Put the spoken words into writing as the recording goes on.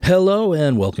Hello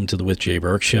and welcome to the With Jay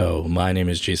Burke Show. My name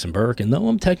is Jason Burke, and though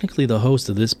I'm technically the host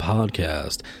of this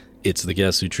podcast, it's the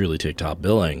guests who truly take top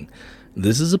billing.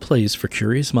 This is a place for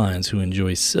curious minds who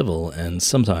enjoy civil and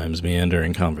sometimes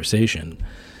meandering conversation.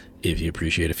 If you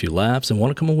appreciate a few laughs and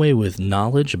want to come away with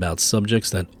knowledge about subjects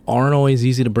that aren't always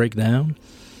easy to break down,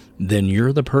 then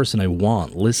you're the person I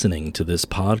want listening to this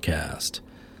podcast.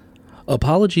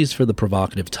 Apologies for the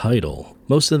provocative title.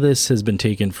 Most of this has been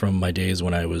taken from my days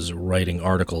when I was writing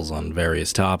articles on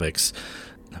various topics.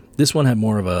 This one had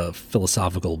more of a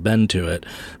philosophical bend to it,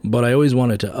 but I always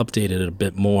wanted to update it a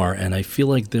bit more, and I feel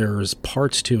like there's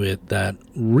parts to it that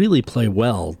really play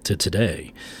well to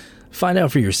today. Find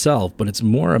out for yourself, but it's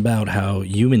more about how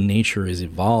human nature is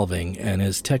evolving, and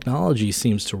as technology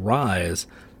seems to rise,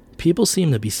 people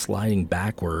seem to be sliding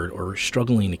backward or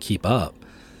struggling to keep up.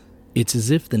 It's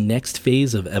as if the next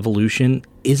phase of evolution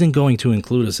isn't going to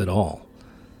include us at all.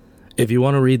 If you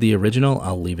want to read the original,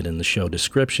 I'll leave it in the show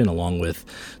description along with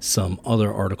some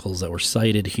other articles that were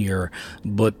cited here,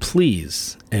 but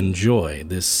please enjoy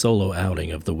this solo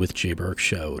outing of the With Jay Burke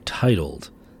Show titled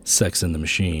Sex in the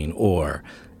Machine, or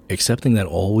Accepting That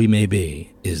All We May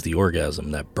Be is the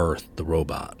Orgasm That Birthed the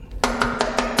Robot.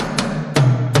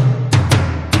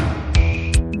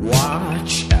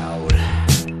 Watch out,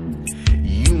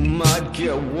 you might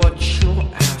get what you're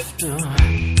after.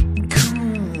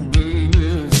 Cool,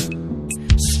 baby,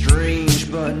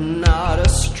 strange but not a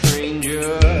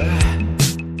stranger.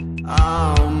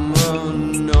 I'm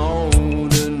an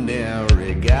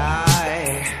ordinary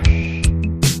guy,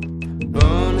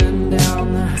 burning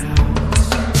down the house.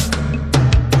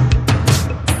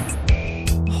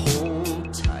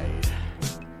 Hold tight.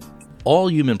 All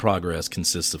human progress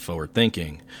consists of forward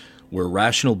thinking. We're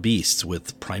rational beasts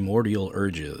with primordial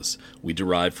urges. We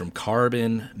derive from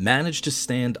carbon, manage to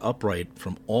stand upright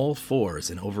from all fours,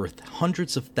 and over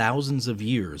hundreds of thousands of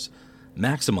years,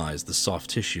 maximize the soft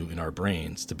tissue in our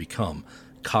brains to become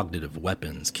cognitive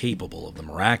weapons capable of the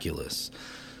miraculous.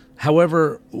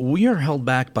 However, we are held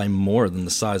back by more than the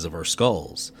size of our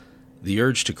skulls. The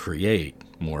urge to create,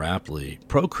 more aptly,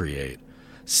 procreate,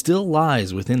 still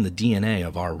lies within the DNA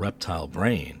of our reptile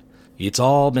brain. It's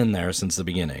all been there since the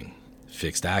beginning.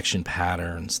 Fixed action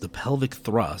patterns, the pelvic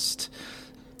thrust.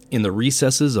 In the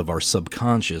recesses of our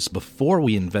subconscious, before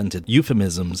we invented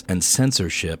euphemisms and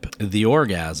censorship, the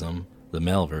orgasm, the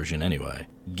male version anyway,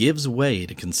 gives way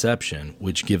to conception,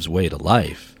 which gives way to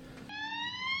life.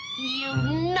 You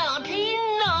naughty,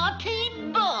 naughty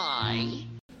boy!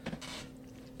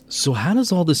 So how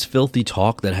does all this filthy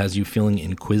talk that has you feeling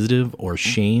inquisitive or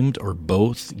shamed or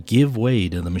both give way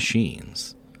to the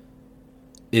machines?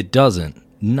 It doesn't.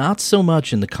 Not so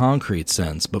much in the concrete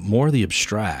sense, but more the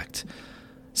abstract.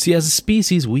 See, as a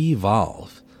species, we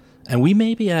evolve, and we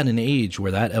may be at an age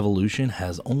where that evolution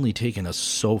has only taken us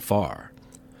so far.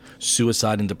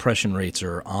 Suicide and depression rates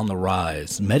are on the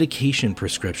rise. Medication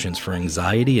prescriptions for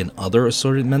anxiety and other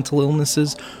assorted mental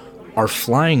illnesses are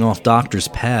flying off doctors'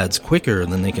 pads quicker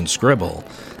than they can scribble.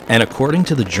 And according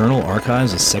to the Journal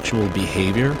Archives of Sexual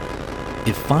Behavior,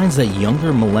 it finds that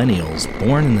younger millennials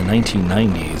born in the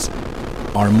 1990s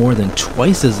are more than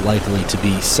twice as likely to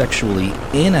be sexually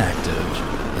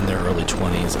inactive in their early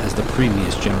 20s as the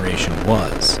previous generation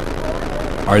was.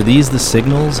 Are these the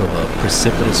signals of a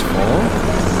precipitous fall?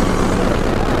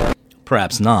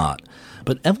 Perhaps not,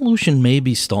 but evolution may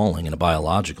be stalling in a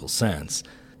biological sense.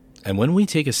 And when we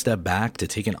take a step back to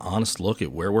take an honest look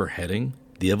at where we're heading,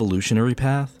 the evolutionary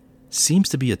path seems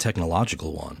to be a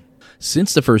technological one.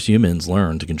 Since the first humans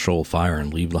learned to control fire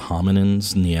and leave the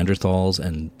hominins, Neanderthals,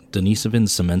 and Denisovans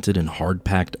cemented in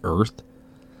hard-packed earth,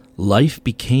 life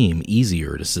became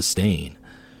easier to sustain.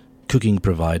 Cooking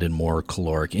provided more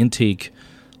caloric intake,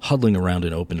 huddling around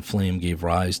an open flame gave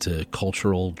rise to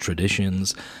cultural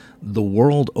traditions, the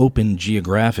world opened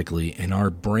geographically, and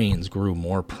our brains grew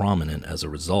more prominent as a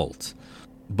result.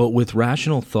 But with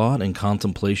rational thought and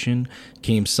contemplation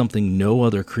came something no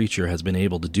other creature has been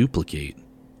able to duplicate: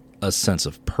 a sense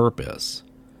of purpose.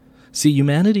 See,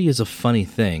 humanity is a funny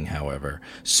thing, however.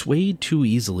 Swayed too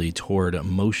easily toward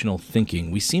emotional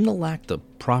thinking, we seem to lack the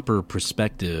proper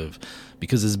perspective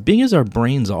because as big as our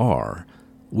brains are,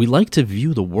 we like to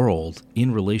view the world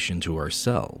in relation to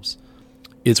ourselves.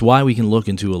 It's why we can look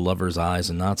into a lover's eyes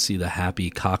and not see the happy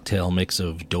cocktail mix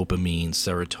of dopamine,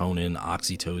 serotonin,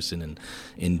 oxytocin, and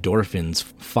endorphins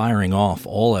firing off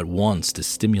all at once to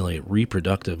stimulate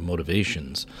reproductive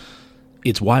motivations.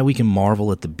 It's why we can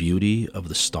marvel at the beauty of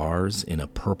the stars in a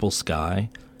purple sky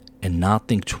and not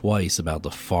think twice about the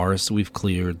forests we've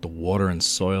cleared, the water and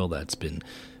soil that's been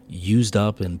used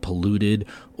up and polluted,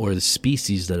 or the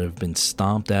species that have been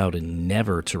stomped out and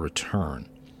never to return.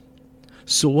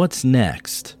 So what's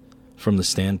next? From the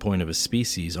standpoint of a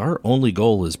species, our only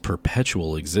goal is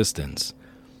perpetual existence.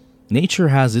 Nature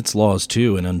has its laws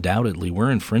too, and undoubtedly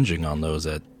we're infringing on those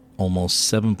at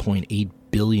almost 7.8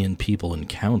 billion people and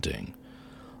counting.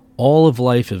 All of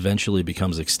life eventually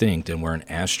becomes extinct, and we're an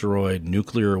asteroid,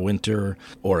 nuclear winter,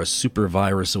 or a super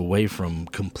virus away from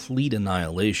complete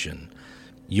annihilation.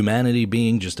 Humanity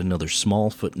being just another small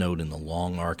footnote in the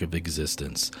long arc of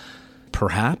existence.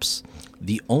 Perhaps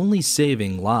the only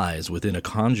saving lies within a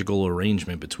conjugal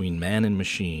arrangement between man and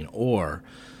machine, or,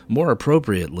 more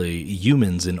appropriately,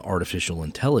 humans and artificial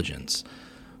intelligence.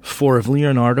 For if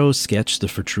Leonardo sketched the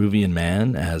Vitruvian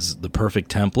Man as the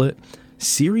perfect template,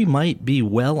 Siri might be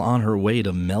well on her way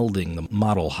to melding the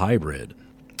model hybrid.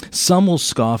 Some will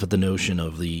scoff at the notion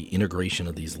of the integration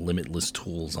of these limitless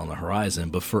tools on the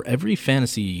horizon, but for every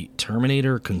fantasy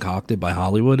Terminator concocted by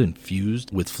Hollywood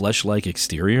infused with flesh-like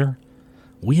exterior,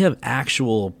 we have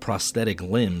actual prosthetic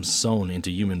limbs sewn into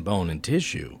human bone and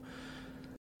tissue.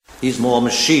 He's more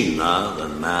machine now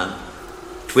than man,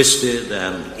 twisted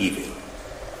and evil.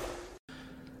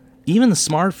 Even the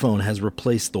smartphone has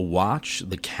replaced the watch,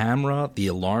 the camera, the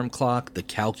alarm clock, the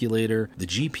calculator, the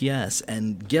GPS,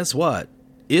 and guess what?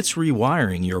 It's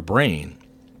rewiring your brain.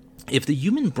 If the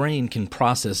human brain can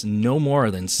process no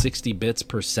more than 60 bits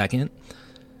per second,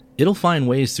 it'll find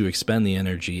ways to expend the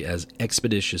energy as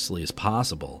expeditiously as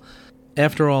possible.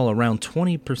 After all,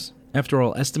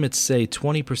 estimates say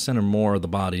 20% or more of the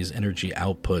body's energy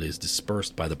output is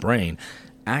dispersed by the brain,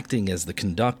 acting as the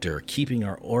conductor, keeping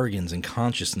our organs and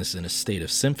consciousness in a state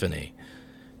of symphony.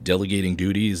 Delegating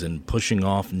duties and pushing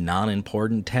off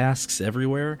non-important tasks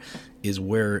everywhere is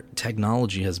where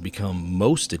technology has become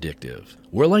most addictive.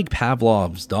 We're like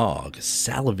Pavlov's dog,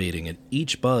 salivating at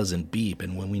each buzz and beep,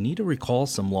 and when we need to recall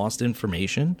some lost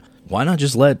information, why not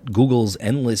just let Google's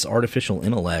endless artificial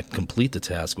intellect complete the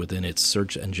task within its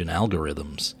search engine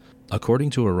algorithms?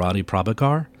 According to Arati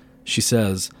Prabhakar, she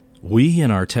says, "We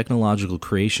and our technological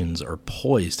creations are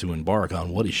poised to embark on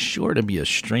what is sure to be a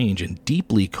strange and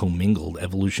deeply commingled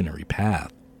evolutionary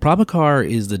path." Prabhakar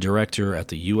is the director at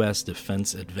the U.S.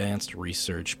 Defense Advanced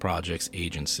Research Projects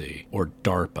Agency, or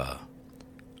DARPA,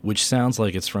 which sounds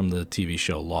like it's from the TV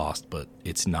show Lost, but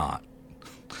it's not.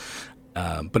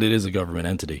 But it is a government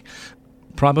entity.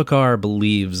 Prabhakar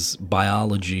believes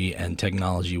biology and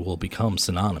technology will become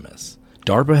synonymous.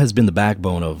 DARPA has been the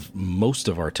backbone of most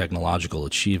of our technological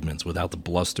achievements. Without the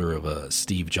bluster of a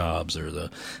Steve Jobs or the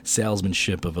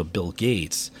salesmanship of a Bill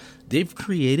Gates, they've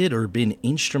created or been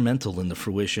instrumental in the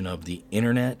fruition of the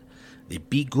internet. They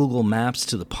beat Google Maps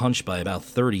to the punch by about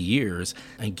 30 years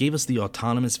and gave us the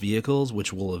autonomous vehicles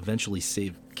which will eventually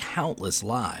save countless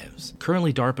lives.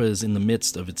 Currently, DARPA is in the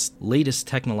midst of its latest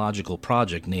technological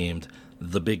project named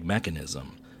The Big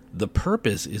Mechanism. The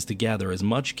purpose is to gather as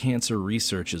much cancer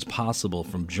research as possible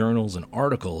from journals and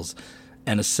articles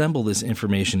and assemble this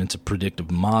information into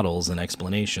predictive models and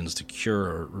explanations to cure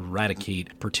or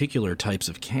eradicate particular types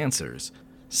of cancers.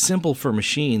 Simple for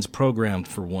machines programmed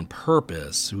for one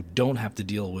purpose, who don't have to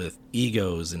deal with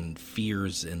egos and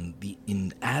fears and the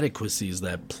inadequacies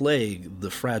that plague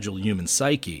the fragile human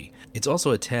psyche. It's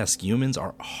also a task humans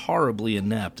are horribly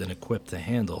inept and equipped to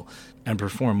handle and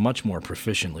perform much more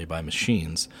proficiently by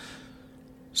machines.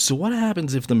 So what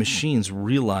happens if the machines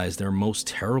realize their most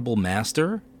terrible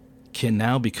master can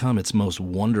now become its most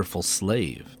wonderful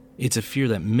slave? It's a fear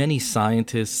that many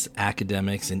scientists,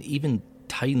 academics, and even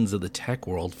titans of the tech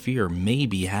world fear may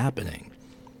be happening.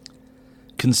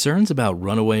 Concerns about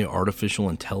runaway artificial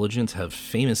intelligence have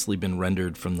famously been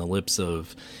rendered from the lips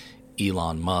of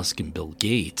Elon Musk and Bill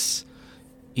Gates.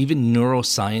 Even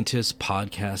neuroscientist,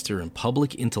 podcaster, and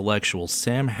public intellectual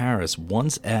Sam Harris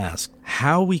once asked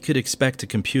how we could expect a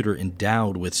computer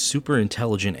endowed with super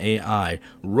intelligent AI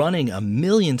running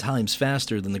 1,000,000 times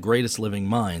faster than the greatest living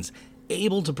minds,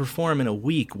 able to perform in a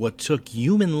week what took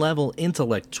human-level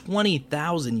intellect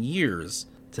 20,000 years,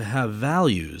 to have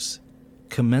values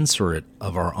commensurate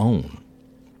of our own.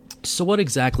 So what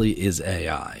exactly is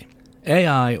AI?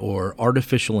 AI, or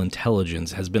artificial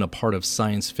intelligence, has been a part of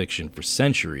science fiction for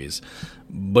centuries,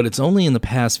 but it's only in the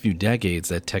past few decades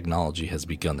that technology has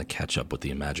begun to catch up with the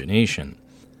imagination.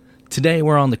 Today,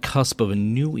 we're on the cusp of a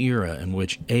new era in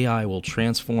which AI will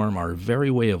transform our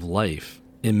very way of life.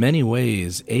 In many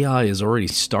ways, AI is already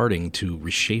starting to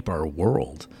reshape our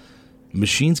world.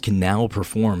 Machines can now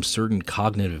perform certain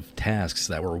cognitive tasks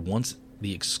that were once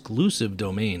the exclusive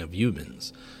domain of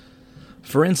humans.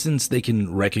 For instance, they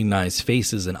can recognize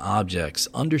faces and objects,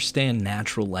 understand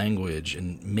natural language,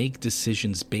 and make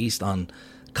decisions based on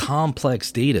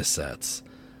complex data sets.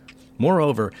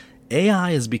 Moreover,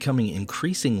 AI is becoming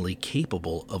increasingly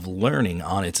capable of learning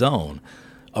on its own,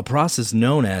 a process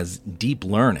known as deep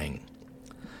learning.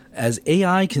 As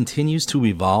AI continues to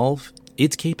evolve,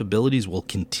 its capabilities will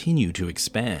continue to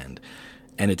expand,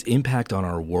 and its impact on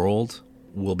our world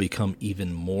will become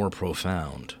even more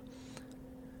profound.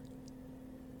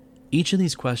 Each of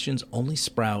these questions only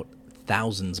sprout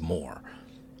thousands more.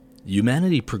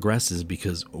 Humanity progresses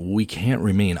because we can't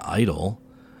remain idle.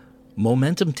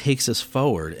 Momentum takes us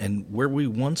forward, and where we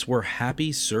once were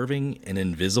happy serving an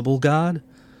invisible God,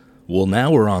 well,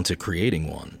 now we're on to creating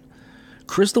one.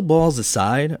 Crystal balls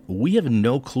aside, we have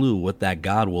no clue what that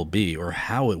God will be or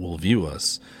how it will view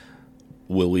us.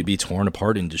 Will we be torn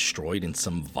apart and destroyed in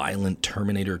some violent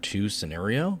Terminator 2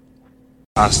 scenario?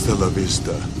 Hasta la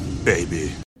vista,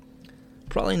 baby.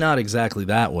 Probably not exactly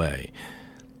that way.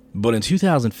 But in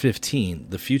 2015,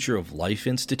 the Future of Life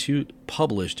Institute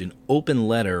published an open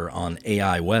letter on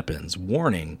AI weapons,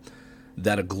 warning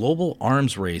that a global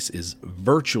arms race is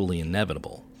virtually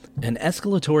inevitable. And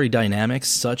escalatory dynamics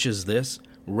such as this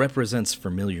represents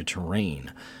familiar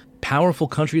terrain. Powerful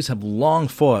countries have long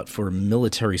fought for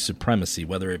military supremacy,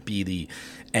 whether it be the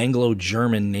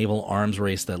Anglo-German naval arms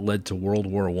race that led to World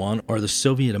War I or the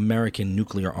Soviet-American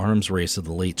nuclear arms race of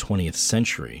the late 20th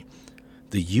century.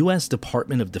 The U.S.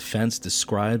 Department of Defense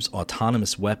describes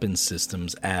autonomous weapons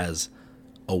systems as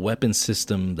a weapon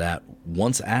system that,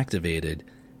 once activated,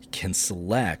 can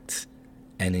select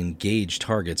and engage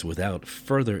targets without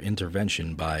further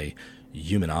intervention by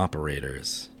human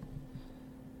operators.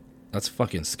 That's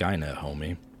fucking Skynet,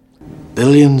 homie.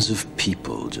 Billions of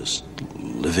people just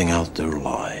living out their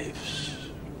lives.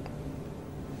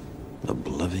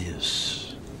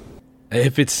 Oblivious.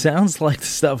 If it sounds like the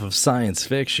stuff of science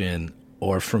fiction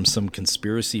or from some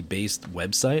conspiracy-based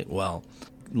website, well,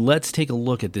 let's take a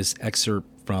look at this excerpt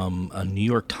from a New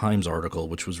York Times article,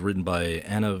 which was written by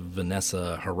Ana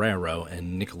Vanessa Herrero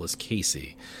and Nicholas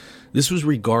Casey. This was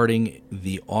regarding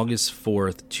the August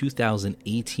 4th,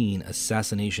 2018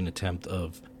 assassination attempt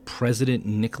of President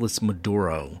Nicolas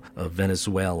Maduro of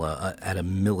Venezuela at a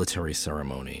military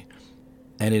ceremony.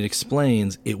 And it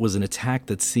explains it was an attack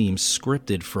that seemed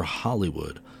scripted for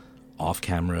Hollywood.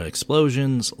 Off-camera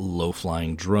explosions,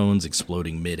 low-flying drones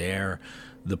exploding mid-air,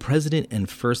 the president and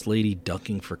first lady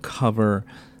ducking for cover,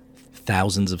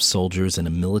 thousands of soldiers in a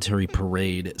military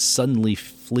parade suddenly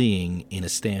fleeing in a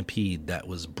stampede that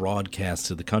was broadcast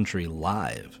to the country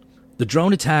live. The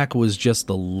drone attack was just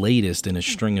the latest in a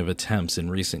string of attempts in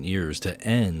recent years to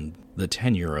end the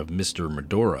tenure of Mr.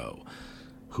 Maduro,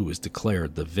 who was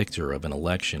declared the victor of an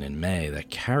election in May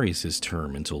that carries his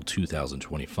term until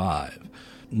 2025.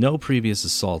 No previous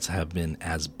assaults have been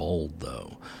as bold,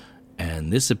 though,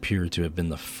 and this appeared to have been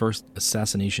the first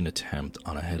assassination attempt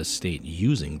on a head of state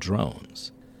using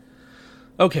drones.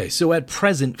 Okay, so at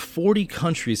present, 40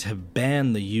 countries have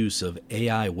banned the use of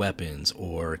AI weapons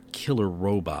or killer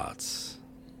robots.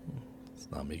 It's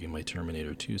not making my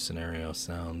Terminator 2 scenario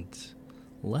sound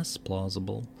less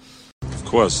plausible. Of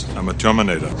course, I'm a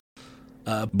Terminator.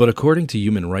 But according to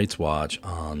Human Rights Watch,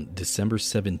 on December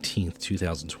 17th,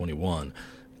 2021,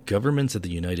 governments at the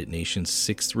United Nations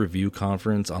 6th Review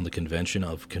Conference on the Convention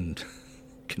of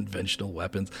Conventional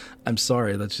Weapons. I'm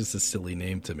sorry, that's just a silly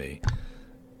name to me.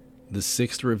 The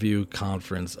 6th Review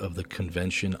Conference of the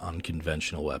Convention on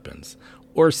Conventional Weapons,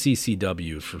 or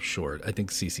CCW for short. I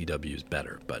think CCW is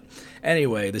better. But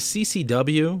anyway, the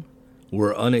CCW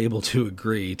were unable to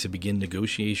agree to begin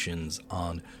negotiations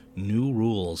on new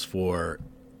rules for,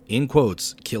 in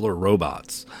quotes, killer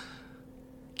robots.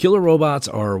 Killer robots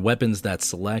are weapons that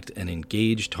select and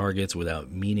engage targets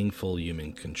without meaningful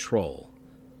human control.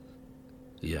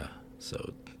 Yeah,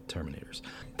 so Terminators.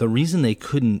 The reason they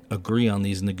couldn't agree on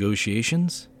these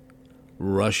negotiations?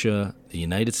 Russia, the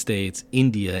United States,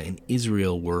 India, and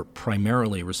Israel were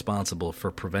primarily responsible for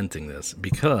preventing this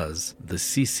because the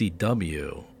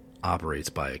CCW operates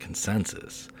by a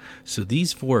consensus. So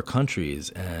these 4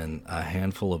 countries and a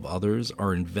handful of others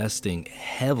are investing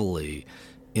heavily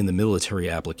in the military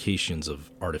applications of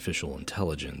artificial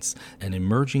intelligence, and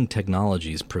emerging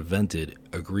technologies prevented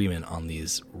agreement on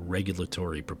these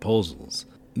regulatory proposals.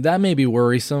 That may be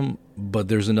worrisome, but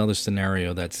there's another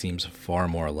scenario that seems far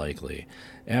more likely.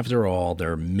 After all,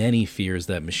 there are many fears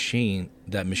that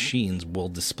machines will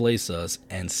displace us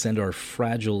and send our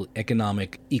fragile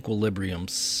economic equilibrium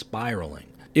spiraling.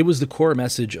 It was the core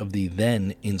message of the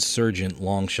then insurgent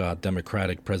long-shot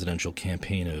Democratic presidential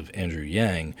campaign of Andrew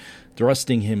Yang,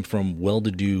 thrusting him from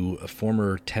well-to-do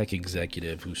former tech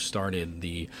executive who started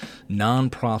the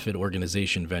non-profit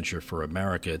organization Venture for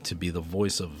America to be the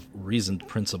voice of reasoned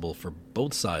principle for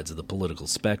both sides of the political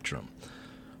spectrum.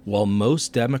 While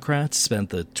most Democrats spent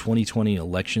the 2020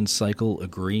 election cycle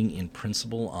agreeing in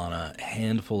principle on a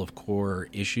handful of core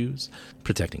issues,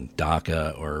 protecting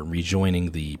DACA or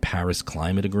rejoining the Paris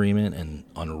Climate Agreement and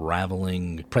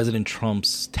unraveling President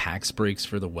Trump's tax breaks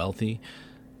for the wealthy,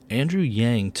 Andrew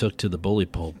Yang took to the bully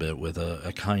pulpit with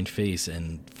a kind face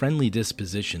and friendly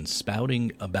disposition,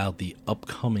 spouting about the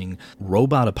upcoming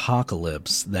robot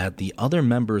apocalypse that the other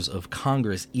members of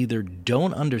Congress either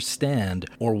don't understand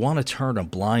or want to turn a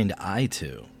blind eye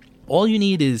to. All you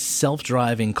need is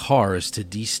self-driving cars to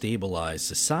destabilize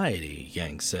society,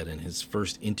 Yang said in his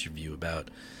first interview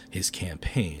about his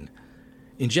campaign.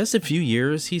 In just a few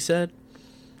years, he said,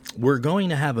 we're going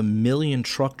to have 1 million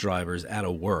truck drivers out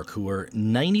of work who are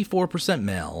 94%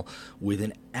 male with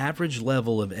an average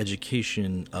level of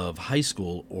education of high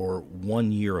school or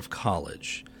 1 year of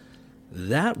college.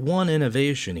 That one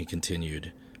innovation, he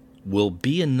continued, will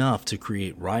be enough to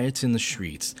create riots in the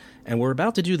streets, and we're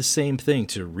about to do the same thing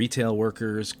to retail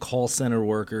workers, call center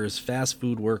workers, fast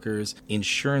food workers,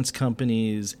 insurance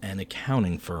companies, and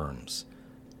accounting firms.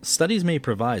 Studies may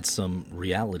provide some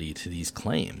reality to these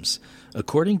claims.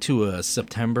 According to a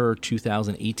September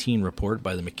 2018 report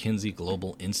by the McKinsey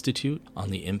Global Institute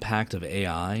on the impact of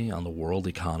AI on the world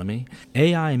economy,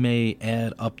 AI may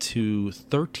add up to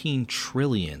 $13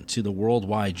 trillion to the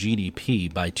worldwide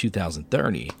GDP by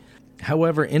 2030.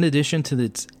 However, in addition to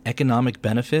its economic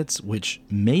benefits, which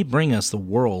may bring us the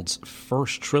world's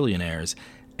first trillionaires,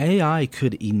 AI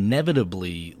could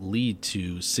inevitably lead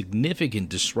to significant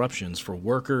disruptions for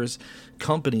workers,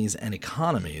 companies, and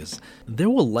economies. There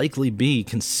will likely be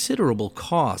considerable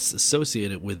costs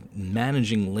associated with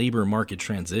managing labor market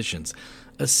transitions,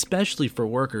 especially for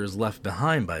workers left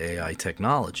behind by AI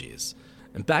technologies.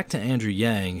 And back to Andrew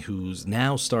Yang, who's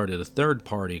now started a third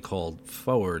party called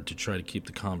Forward to try to keep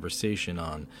the conversation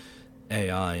on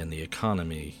AI and the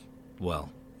economy,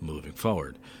 well, moving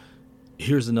forward.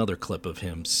 Here's another clip of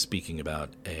him speaking about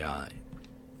AI.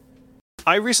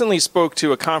 I recently spoke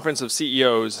to a conference of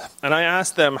CEOs, and I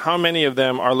asked them how many of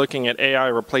them are looking at AI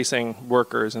replacing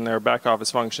workers in their back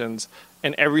office functions,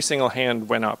 and every single hand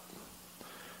went up.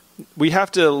 We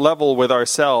have to level with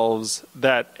ourselves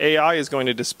that AI is going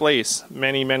to displace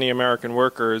many, many American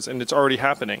workers, and it's already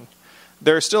happening.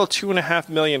 There are still 2.5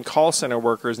 million call center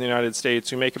workers in the United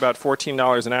States who make about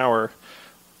 $14 an hour,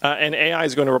 and AI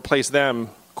is going to replace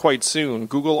them quite soon.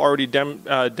 Google already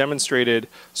demonstrated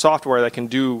software that can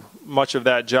do much of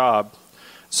that job.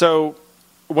 So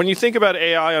when you think about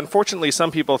AI, unfortunately,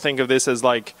 some people think of this as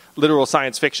like literal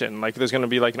science fiction. Like there's going to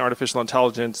be like an artificial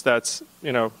intelligence that's,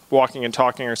 walking and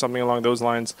talking or something along those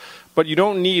lines. But you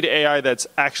don't need AI that's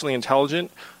actually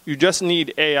intelligent. You just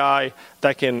need AI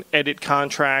that can edit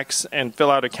contracts and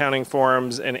fill out accounting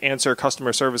forms and answer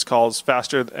customer service calls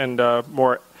faster and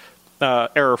more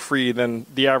error-free than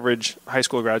the average high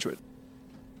school graduate.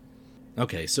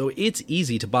 Okay, so it's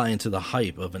easy to buy into the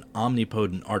hype of an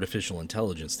omnipotent artificial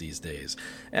intelligence these days.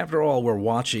 After all, we're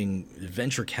watching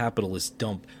venture capitalists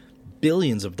dump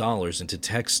billions of dollars into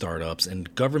tech startups,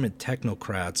 and government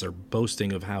technocrats are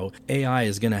boasting of how AI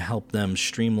is going to help them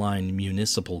streamline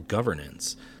municipal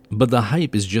governance. But the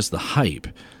hype is just the hype.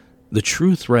 The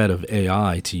true threat of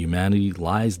AI to humanity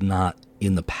lies not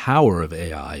in the power of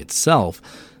AI itself,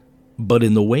 but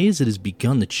in the ways it has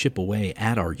begun to chip away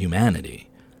at our humanity.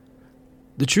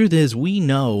 The truth is, we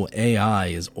know AI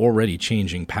is already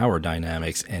changing power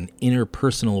dynamics and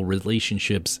interpersonal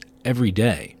relationships every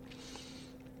day.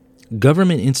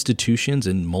 Government institutions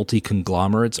and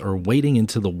multi-conglomerates are wading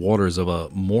into the waters of a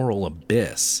moral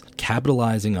abyss,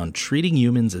 capitalizing on treating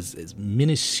humans as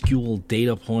minuscule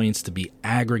data points to be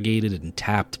aggregated and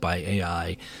tapped by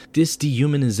AI. This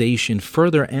dehumanization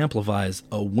further amplifies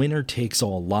a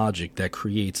winner-takes-all logic that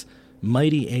creates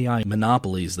mighty AI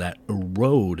monopolies that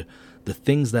erode the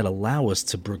things that allow us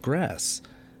to progress: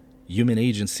 human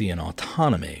agency and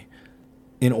autonomy.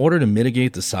 In order to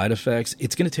mitigate the side effects,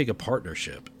 it's going to take a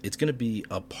partnership. It's going to be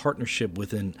a partnership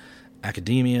within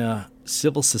academia,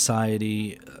 civil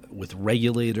society, with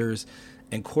regulators,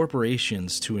 and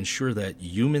corporations to ensure that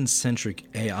human-centric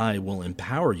AI will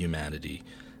empower humanity,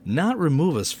 not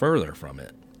remove us further from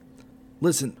it.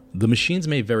 Listen, the machines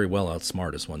may very well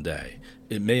outsmart us one day.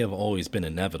 It may have always been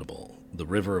inevitable. The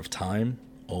river of time,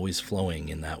 always flowing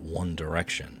in that one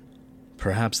direction.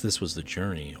 Perhaps this was the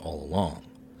journey all along.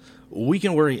 We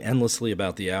can worry endlessly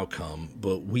about the outcome,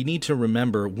 but we need to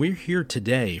remember we're here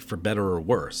today for better or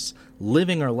worse,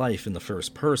 living our life in the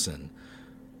first person.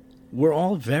 We're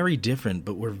all very different,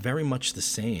 but we're very much the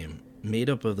same, made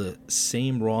up of the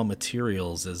same raw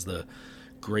materials as the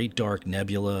great dark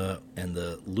nebula and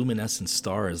the luminescent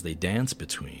stars they dance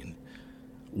between.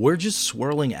 We're just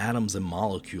swirling atoms and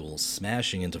molecules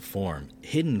smashing into form,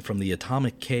 hidden from the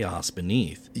atomic chaos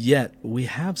beneath. Yet, we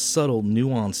have subtle,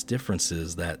 nuanced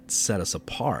differences that set us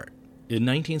apart. In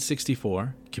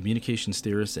 1964, communications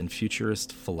theorist and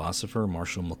futurist philosopher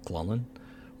Marshall McLuhan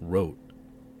wrote,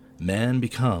 "Man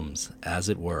becomes, as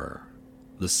it were,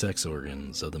 the sex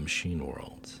organs of the machine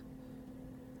world."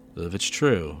 If it's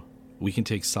true, we can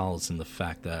take solace in the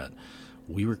fact that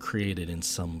we were created in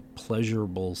some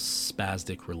pleasurable,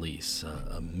 spastic release,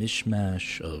 a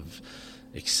mishmash of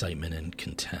excitement and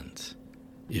content.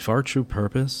 If our true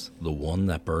purpose, the one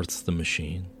that births the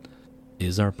machine,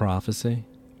 is our prophecy,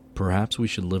 perhaps we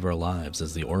should live our lives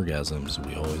as the orgasms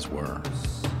we always were.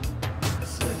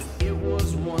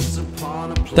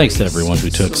 Thanks to everyone who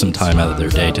took some time out of their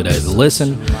day today to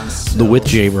listen. The With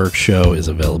Jay Burke Show is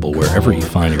available wherever you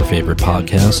find your favorite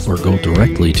podcasts, or go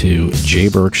directly to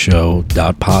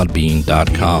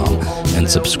jayburkshow.podbean.com and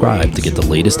subscribe to get the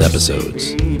latest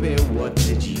episodes.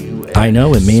 I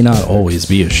know it may not always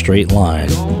be a straight line,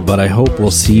 but I hope we'll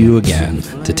see you again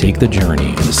to take the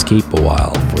journey and escape a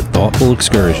while for thoughtful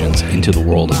excursions into the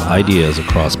world of ideas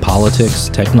across politics,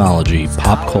 technology,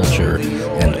 pop culture,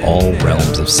 and all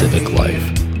realms of civic life.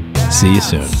 See you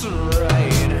soon.